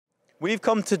We've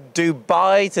come to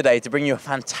Dubai today to bring you a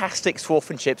fantastic Swarf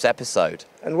and Chips episode.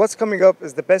 And what's coming up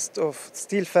is the best of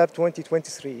SteelFab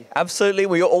 2023. Absolutely.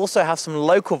 We also have some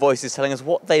local voices telling us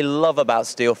what they love about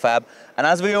SteelFab. And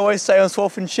as we always say on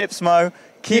Swarf and Chips, Mo,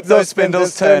 keep those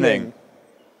spindles turning.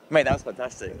 Mate, that was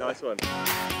fantastic. Nice one.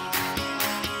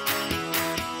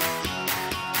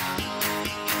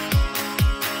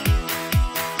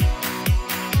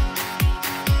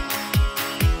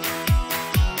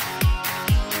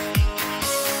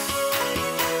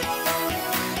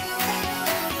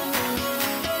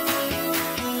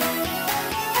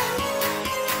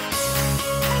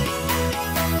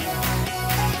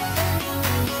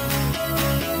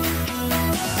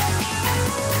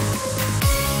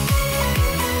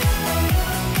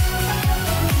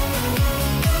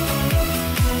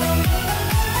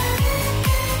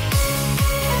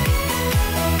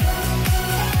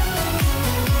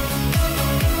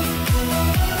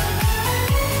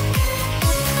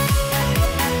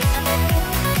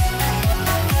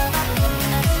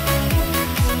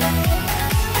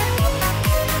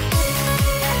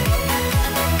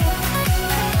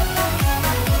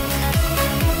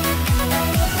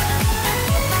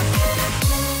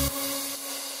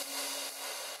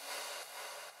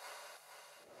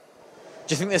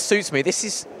 Do you think this suits me? This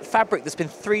is fabric that's been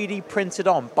 3D printed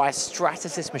on by a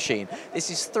Stratasys machine. This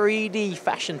is 3D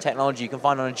fashion technology you can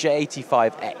find on a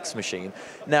J85X machine.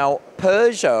 Now,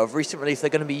 Peugeot have recently released they're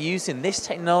going to be using this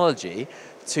technology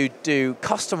to do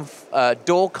custom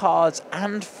door cards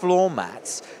and floor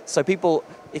mats. So people,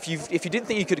 if you didn't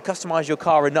think you could customize your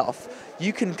car enough,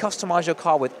 you can customize your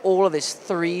car with all of this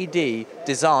 3D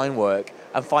design work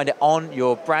and find it on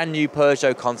your brand new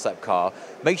Peugeot concept car.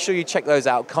 Make sure you check those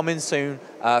out, coming soon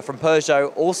from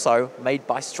Peugeot, also made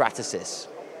by Stratasys.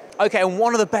 Okay, and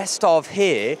one of the best of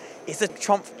here is the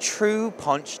Trumpf True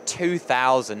Punch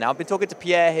 2000. Now, I've been talking to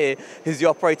Pierre here, who's the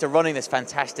operator running this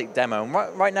fantastic demo. And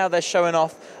right now they're showing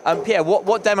off. Pierre,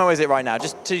 what demo is it right now?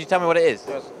 Just to tell me what it is.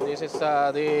 Yes, this is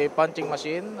the punching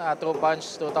machine, True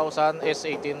Punch 2000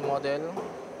 S18 model.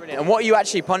 Brilliant. And what are you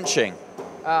actually punching?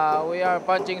 We are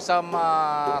punching some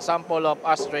sample of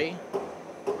ashtray.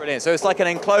 Brilliant. So it's like an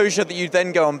enclosure that you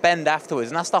then go and bend afterwards.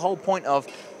 And that's the whole point of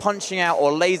punching out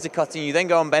or laser cutting. You then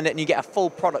go and bend it and you get a full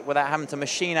product without having to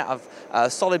machine out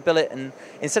of solid billet. And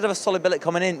instead of a solid billet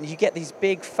coming in, you get these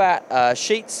big fat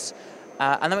sheets.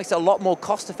 And that makes it a lot more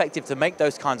cost effective to make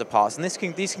those kinds of parts. And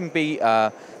these can be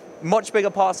much bigger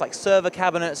parts like server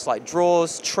cabinets, like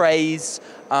drawers, trays,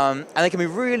 and they can be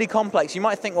really complex. You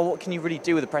might think, well, what can you really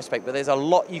do with a press brake? But there's a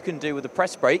lot you can do with a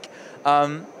press brake.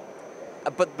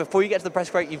 But before you get to the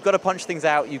press brake, you've got to punch things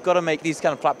out, you've got to make these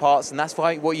kind of flat parts, and that's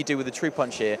what you do with the True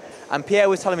Punch here. And Pierre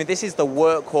was telling me this is the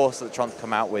workhorse that Trumpf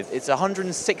come out with. It's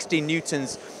 160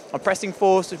 newtons of pressing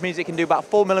force, which means it can do about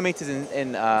 4 millimeters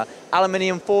in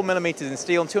aluminium, 4 millimeters in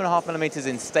steel, and 2.5 millimeters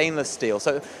in stainless steel.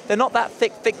 So they're not that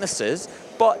thick thicknesses,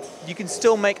 but you can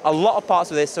still make a lot of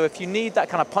parts with this. So if you need that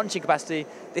kind of punching capacity,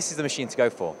 this is the machine to go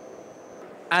for.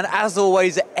 And as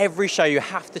always, at every show, you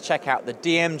have to check out the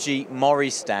DMG Mori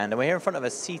stand. And we're here in front of a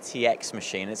CTX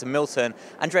machine. It's a mill turn.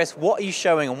 Andreas, what are you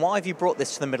showing and why have you brought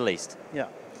this to the Middle East? Yeah.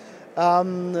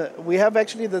 We have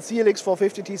actually the CLX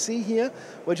 450TC here,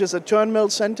 which is a turn mill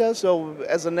center. So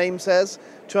as the name says,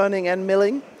 turning and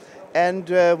milling. And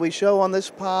we show on this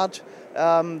part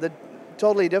the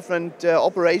totally different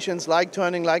operations like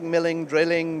turning, like milling,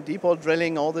 drilling, deep hole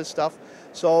drilling, all this stuff.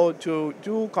 So to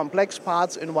do complex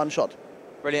parts in one shot.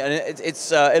 Brilliant, and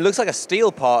it looks like a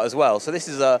steel part as well. So this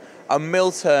is a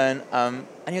mill turn, and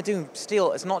you're doing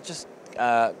steel. It's not just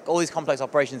all these complex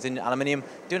operations in aluminium,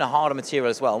 doing a harder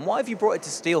material as well. And why have you brought it to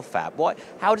SteelFab?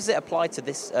 How does it apply to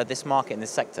this market in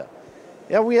this sector?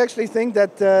 Yeah, we actually think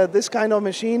that this kind of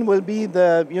machine will be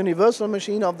the universal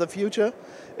machine of the future.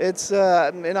 It's,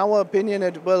 in our opinion,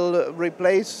 it will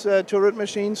replace turret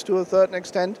machines to a certain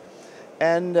extent.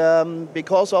 And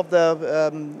because of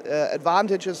the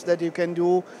advantages that you can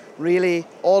do really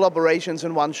all operations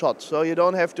in one shot. So you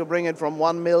don't have to bring it from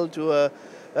one mill to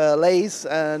a lathe,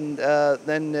 and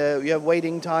then you have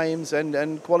waiting times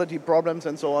and quality problems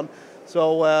and so on.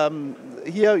 So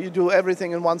here you do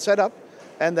everything in one setup,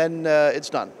 and then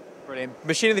it's done. Brilliant.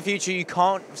 Machine of the future, you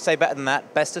can't say better than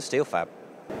that. Best of SteelFab.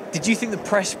 Did you think the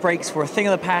press brakes were a thing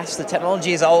of the past? The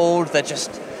technology is old, they're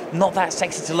just not that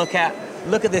sexy to look at.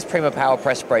 Look at this Prima Power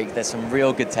press brake, there's some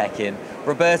real good tech in.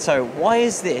 Roberto, why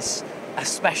is this a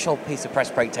special piece of press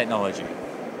brake technology?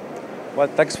 Well,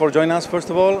 thanks for joining us,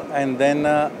 first of all, and then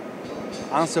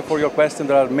answer for your question.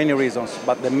 There are many reasons,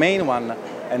 but the main one,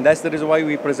 and that's the reason why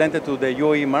we presented to the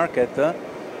UAE market,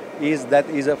 is that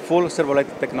is a full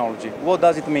servolet technology. What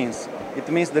does it mean? It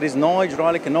means there is no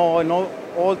hydraulic, no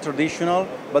all traditional,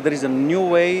 but there is a new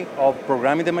way of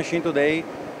programming the machine today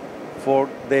for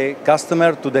the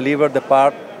customer to deliver the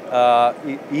part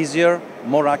easier,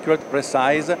 more accurate,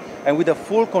 precise, and with a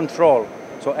full control.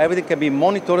 So everything can be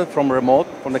monitored from remote,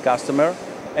 from the customer,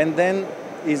 and then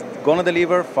is going to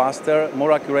deliver faster,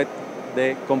 more accurate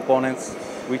the components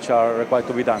which are required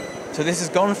to be done. So this has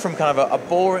gone from kind of a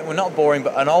boring, well not boring,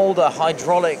 but an older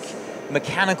hydraulic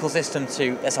mechanical system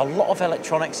to, there's a lot of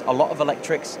electronics, a lot of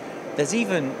electrics. There's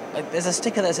a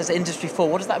sticker that says Industry 4.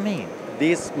 What does that mean?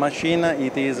 This machine,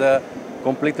 it is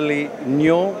completely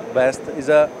new, best.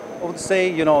 I would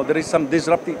say, there is some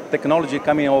disruptive technology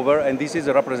coming over, and this is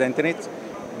representing it.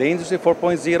 The Industry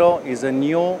 4.0 is a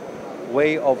new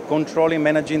way of controlling,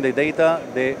 managing the data,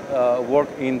 the work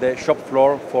in the shop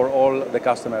floor for all the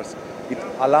customers. It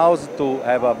allows to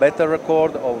have a better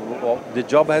record of the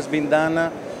job has been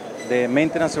done, the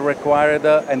maintenance required,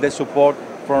 and the support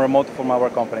from remote from our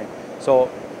company. So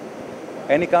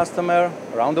any customer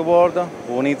around the world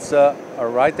who needs a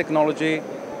right technology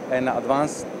and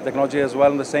advanced technology as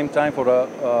well at the same time for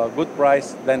a good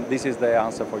price, then this is the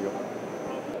answer for you.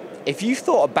 If you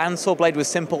thought a bandsaw blade was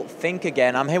simple, think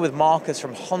again. I'm here with Marcus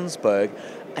from Honsberg,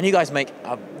 and you guys make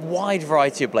a wide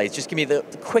variety of blades. Just give me the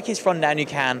quickest rundown you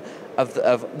can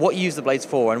of what you use the blades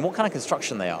for and what kind of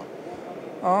construction they are.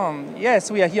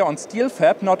 Yes, we are here on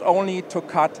SteelFab, not only to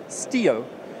cut steel.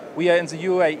 We are in the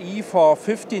UAE for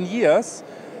 15 years,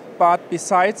 but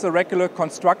besides the regular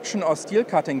construction or steel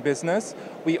cutting business,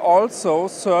 we also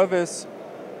service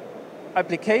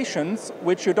applications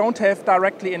which you don't have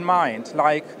directly in mind,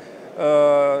 like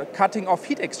cutting of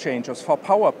heat exchangers for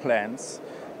power plants,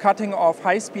 cutting of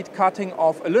high-speed cutting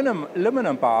of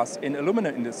aluminum bars in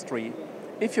aluminum industry.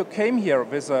 If you came here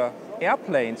with an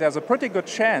airplane, there's a pretty good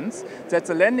chance that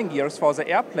the landing gears for the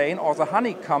airplane or the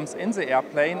honeycombs in the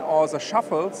airplane or the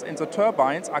shuffles in the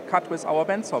turbines are cut with our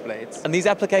bandsaw blades. And these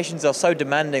applications are so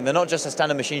demanding, they're not just a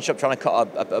standard machine shop trying to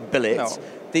cut a billet.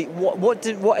 No. What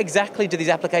exactly do these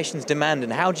applications demand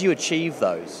and how do you achieve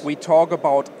those? We talk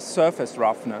about surface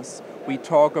roughness, we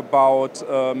talk about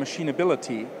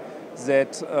machinability,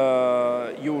 that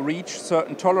you reach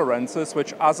certain tolerances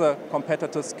which other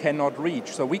competitors cannot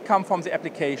reach. So we come from the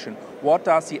application. What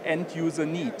does the end user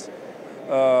need?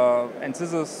 And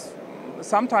this is,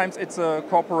 sometimes it's a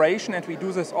cooperation, and we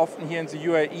do this often here in the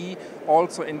UAE.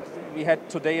 Also, we had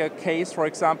today a case, for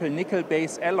example,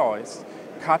 nickel-based alloys,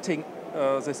 cutting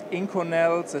this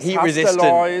Inconel, this Rust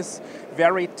alloys,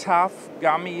 very tough,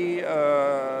 gummy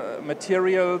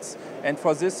materials, and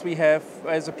for this we have,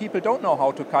 as the people don't know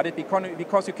how to cut it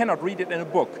because you cannot read it in a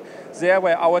book. There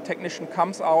where our technician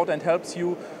comes out and helps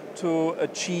you to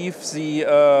achieve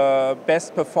the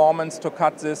best performance to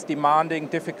cut this demanding,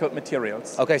 difficult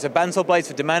materials. Okay, so bandsaw blades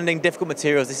for demanding, difficult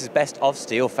materials. This is best of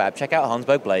SteelFab. Check out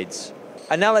Honsberg Blades.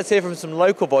 And now let's hear from some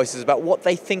local voices about what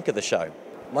they think of the show.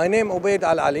 My name is Ubaid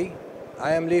Al-Ali.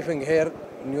 I am living here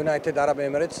in United Arab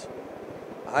Emirates.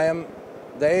 I am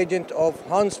the agent of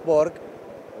Honsberg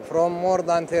from more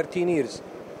than 13 years.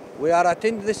 We are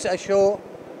attending this show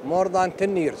more than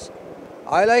 10 years.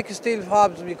 I like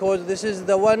SteelFabs because this is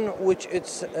the one which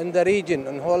it's in the region,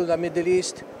 in whole the Middle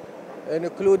East,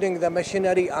 including the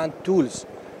machinery and tools,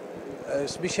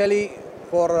 especially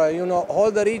for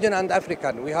whole the region and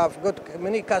African. We have got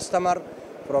many customers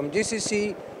from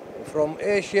GCC, from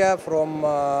Asia, from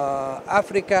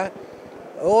Africa,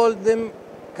 all them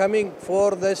coming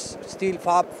for this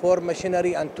SteelFab for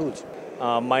machinery and tools.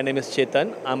 My name is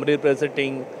Chetan. I'm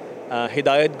representing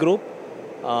Hidayat Group.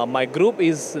 My group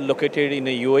is located in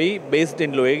the UAE, based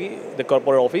in UAE, the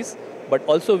corporate office. But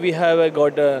also we have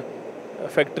got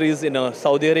factories in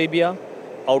Saudi Arabia,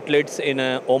 outlets in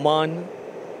Oman,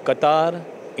 Qatar,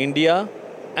 India,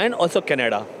 and also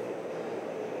Canada.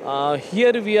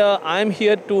 I'm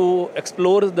here to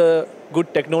explore the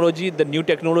good technology, the new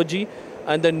technology,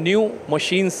 and the new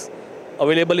machines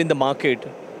available in the market.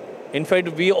 In fact,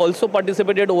 we also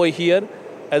participated over here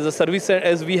as a service,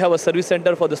 as we have a service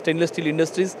center for the stainless steel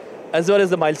industries as well as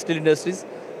the mild steel industries,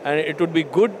 and it would be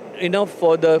good enough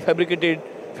for the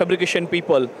fabrication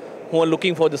people who are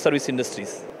looking for the service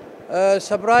industries.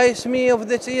 Surprise me of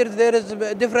this year, there is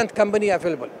a different company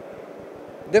available.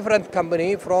 Different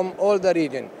company from all the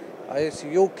region. It's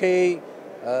UK,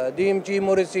 DMG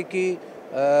Morisiki,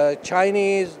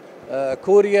 Chinese,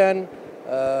 Korean,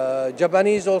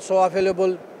 Japanese also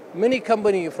available. Many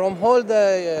company from all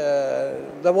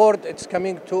the world it's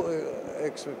coming to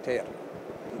expect here.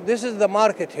 This is the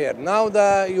market here. Now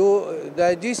the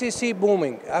GCC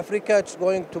booming. Africa it's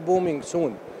going to booming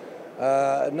soon.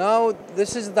 Now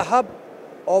this is the hub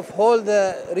of whole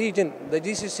the region, the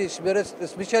GCC spirits,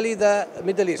 especially the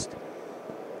Middle East.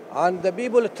 And the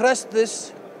people trust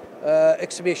this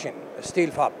exhibition,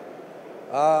 SteelFab.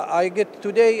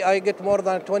 Today I get more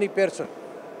than 20 persons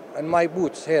in my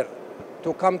booths here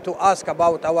to come to ask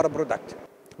about our product.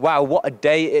 Wow, what a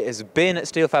day it has been at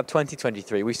SteelFab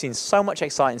 2023. We've seen so much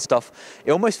exciting stuff.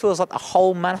 It almost feels like the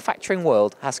whole manufacturing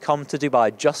world has come to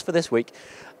Dubai just for this week.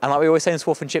 And like we always say in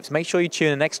Swarf and Chips, make sure you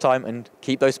tune in next time and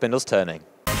keep those spindles turning.